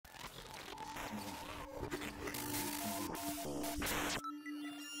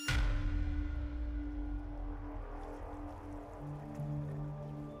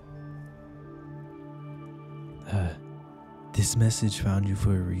This message found you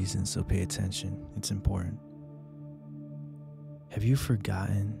for a reason, so pay attention. It's important. Have you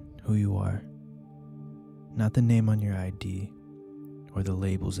forgotten who you are? Not the name on your ID or the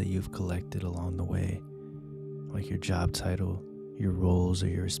labels that you've collected along the way, like your job title, your roles, or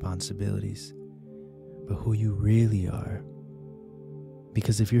your responsibilities, but who you really are.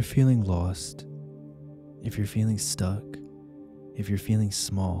 Because if you're feeling lost, if you're feeling stuck, if you're feeling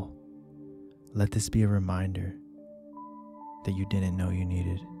small, let this be a reminder that you didn't know you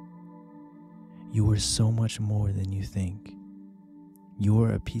needed. You are so much more than you think. You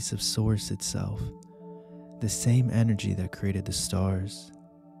are a piece of source itself, the same energy that created the stars,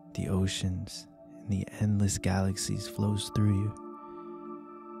 the oceans, and the endless galaxies flows through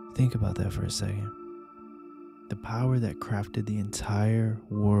you. Think about that for a second. The power that crafted the entire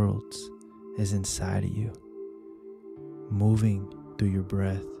world is inside of you, moving through your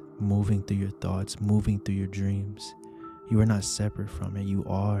breath, moving through your thoughts, moving through your dreams. You are not separate from it, you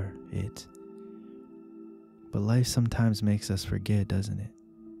are it. But life sometimes makes us forget, doesn't it?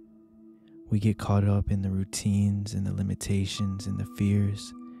 We get caught up in the routines and the limitations and the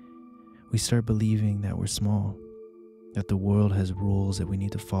fears. We start believing that we're small, that the world has rules that we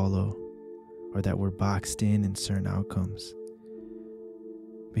need to follow, or that we're boxed in certain outcomes.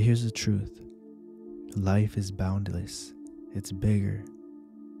 But here's the truth. Life is boundless. It's bigger,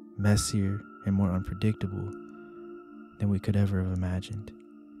 messier, and more unpredictable than we could ever have imagined.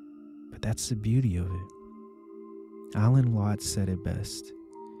 But that's the beauty of it. Alan Watts said it best.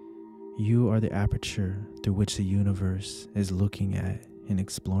 You are the aperture through which the universe is looking at and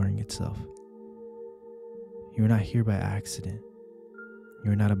exploring itself. You're not here by accident.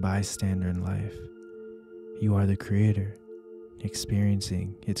 You're not a bystander in life. You are the creator,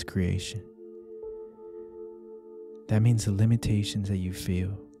 experiencing its creation. That means the limitations that you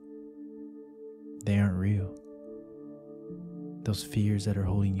feel, they aren't real. Those fears that are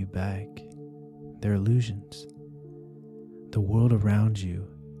holding you back, they're illusions. The world around you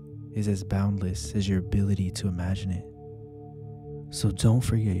is as boundless as your ability to imagine it. So don't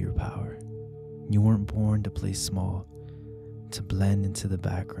forget your power. You weren't born to play small, to blend into the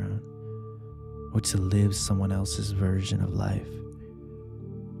background, or to live someone else's version of life.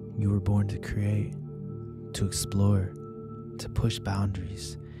 You were born to create, to explore, to push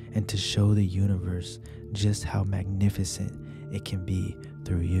boundaries, and to show the universe just how magnificent it can be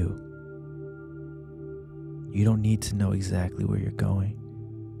through you. You don't need to know exactly where you're going.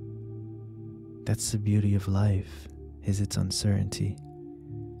 That's the beauty of life, is its uncertainty.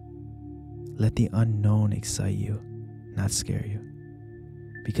 Let the unknown excite you, not scare you.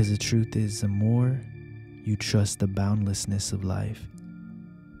 Because the truth is, the more you trust the boundlessness of life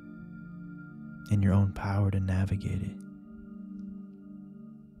and your own power to navigate it,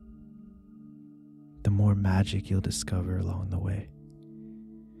 the more magic you'll discover along the way.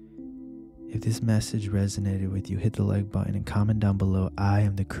 If this message resonated with you, hit the like button and comment down below, I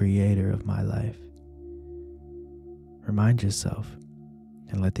am the creator of my life. Remind yourself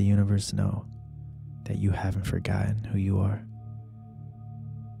and let the universe know that you haven't forgotten who you are.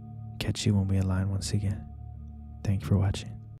 Catch you when we align once again. Thank you for watching.